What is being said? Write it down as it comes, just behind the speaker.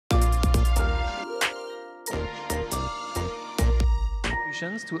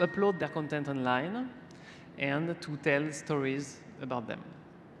institutions to upload their content online and to tell stories about them.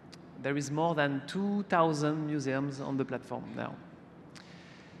 There is more than 2,000 museums on the platform now.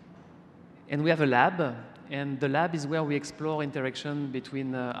 And we have a lab, and the lab is where we explore interaction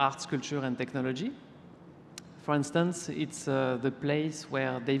between arts, culture, and technology. For instance, it's the place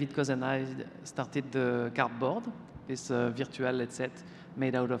where David Coz and I started the cardboard, this virtual headset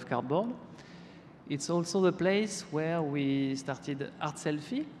made out of cardboard. It's also the place where we started Art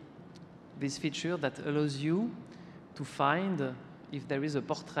Selfie, this feature that allows you to find if there is a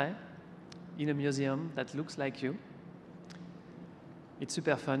portrait in a museum that looks like you. It's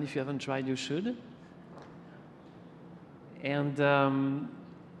super fun. If you haven't tried, you should. And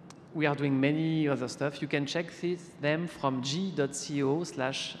we are doing many other stuff. You can check them from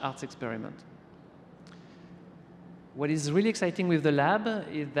g.co/artsexperiment. What is really exciting with the lab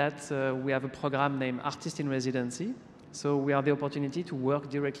is that we have a program named Artist in Residency. So we have the opportunity to work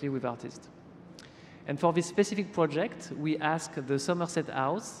directly with artists. And for this specific project, we asked the Somerset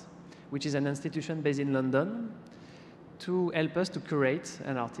House, which is an institution based in London, to help us to curate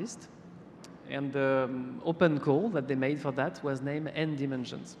an artist. And the open call that they made for that was named N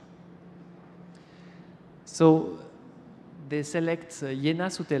Dimensions. So they select Jenna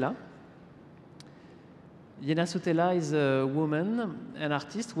Sutela. Jenna Sutela is a woman, an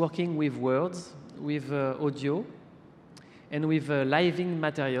artist working with words, with audio, and with living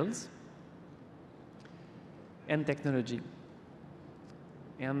materials and technology.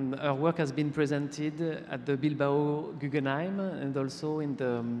 And her work has been presented at the Bilbao Guggenheim and also in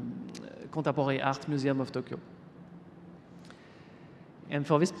the Contemporary Art Museum of Tokyo. And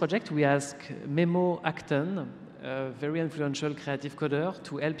for this project, we asked Memo Akten, a very influential creative coder,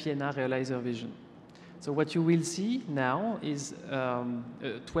 to help Jenna realize her vision. So what you will see now is a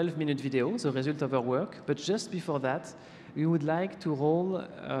 12-minute video, the result of her work. But just before that, we would like to roll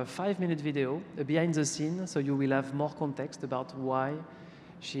a 5-minute video, a behind the scene, so you will have more context about why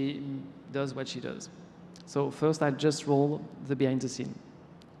she does what she does. So first, I'll just roll the behind the scene.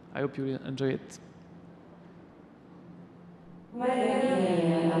 I hope you enjoy it.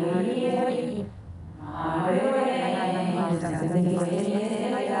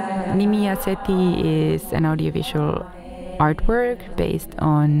 Nimiia cétiï is an audiovisual artwork based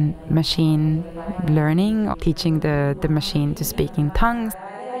on machine learning, teaching the machine to speak in tongues.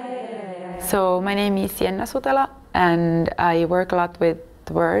 So my name is Jenna Sutela, and I work a lot with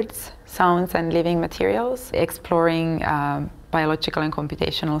words, sounds, and living materials, exploring biological and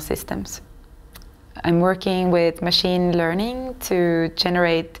computational systems. I'm working with machine learning to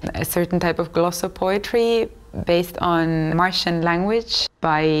generate a certain type of glossopoetry based on Martian language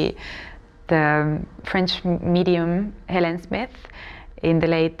by the French medium Helen Smith in the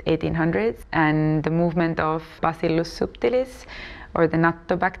late 1800s, and the movement of Bacillus subtilis, or the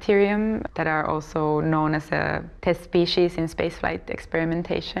nattobacterium, that are also known as a test species in spaceflight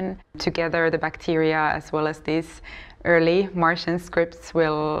experimentation. Together, the bacteria, as well as these early Martian scripts,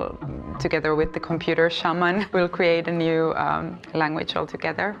 will, together with the computer shaman, will create a new language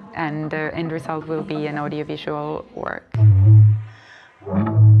altogether, and the end result will be an audiovisual work.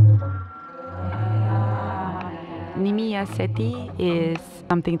 Nimiia cétiï is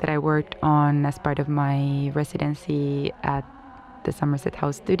something that I worked on as part of my residency at the Somerset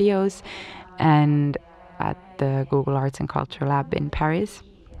House Studios and at the Google Arts and Culture Lab in Paris,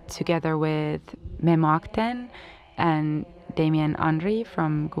 together with Memo Akten and Damien Henry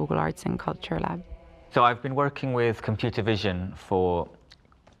from Google Arts and Culture Lab. So I've been working with computer vision for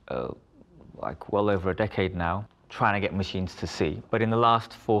well over a decade now, trying to get machines to see. But in the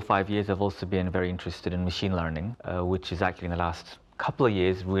last 4 or 5 years, I've also been very interested in machine learning, which is actually in the last couple of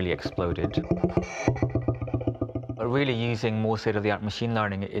years really exploded. But really using more state-of-the-art machine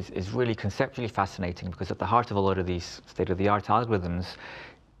learning is really conceptually fascinating, because at the heart of a lot of these state-of-the-art algorithms,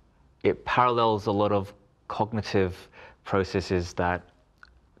 it parallels a lot of cognitive processes that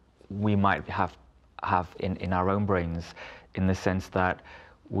we might have in our own brains, in the sense that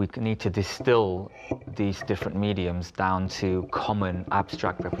we need to distill these different mediums down to common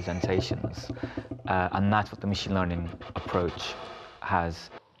abstract representations. And that's what the machine learning approach has.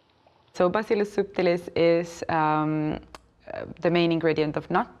 So Bacillus subtilis is the main ingredient of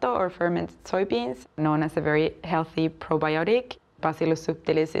natto, or fermented soybeans, known as a very healthy probiotic. Bacillus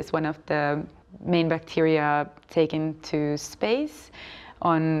subtilis is one of the main bacteria taken to space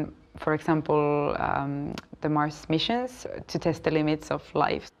on, for example, the Mars missions to test the limits of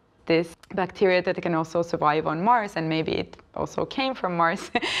life. This bacteria that can also survive on Mars, and maybe it also came from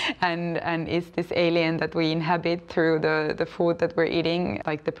Mars, and is this alien that we inhabit through the food that we're eating,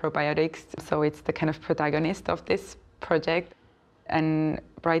 like the probiotics. So it's the kind of protagonist of this project. And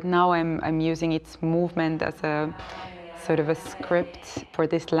right now I'm using its movement as a sort of a script for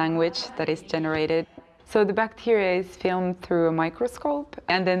this language that is generated. So the bacteria is filmed through a microscope,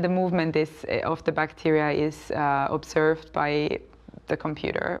 and then the movement of the bacteria is observed by the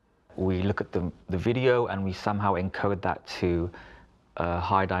computer. We look at the video and we somehow encode that to a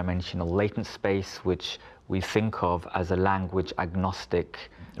high-dimensional latent space, which we think of as a language-agnostic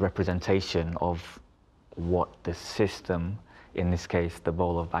representation of what the system, in this case the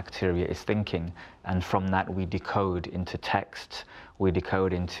bowl of bacteria, is thinking. And from that we decode into text, we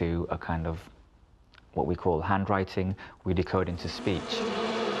decode into a kind of what we call handwriting, we decode into speech.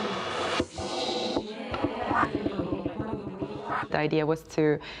 The idea was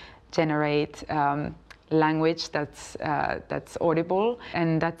to generate language that's audible,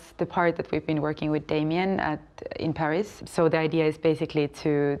 and that's the part that we've been working with Damien in Paris. So the idea is basically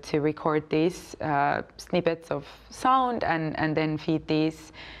to record these snippets of sound and then feed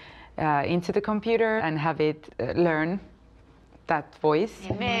these into the computer and have it learn that voice.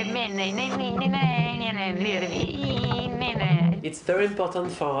 It's very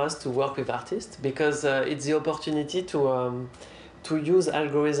important for us to work with artists because it's the opportunity to use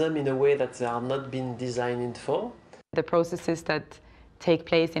algorithm in a way that they are not been designed for. The processes that take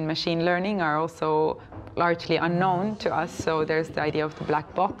place in machine learning are also largely unknown to us, so there's the idea of the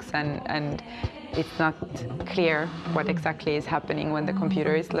black box, and it's not clear what exactly is happening when the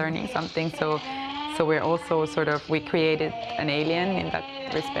computer is learning something. So we're also we created an alien in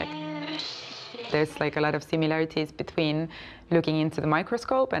that respect. There's like a lot of similarities between looking into the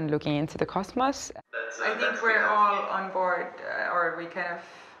microscope and looking into the cosmos. I think we're all on board, or we kind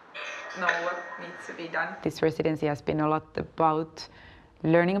of know what needs to be done. This residency has been a lot about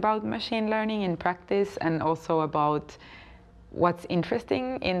learning about machine learning in practice, and also about what's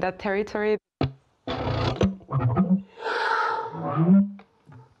interesting in that territory.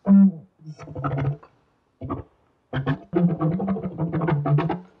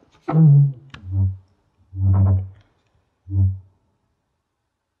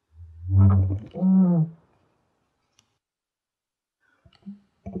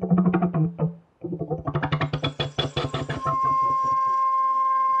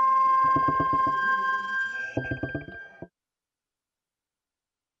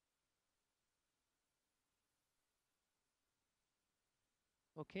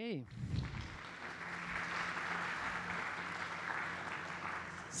 Okay.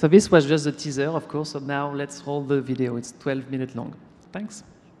 So this was just a teaser, of course, so now let's roll the video. It's 12 minutes long. Thanks.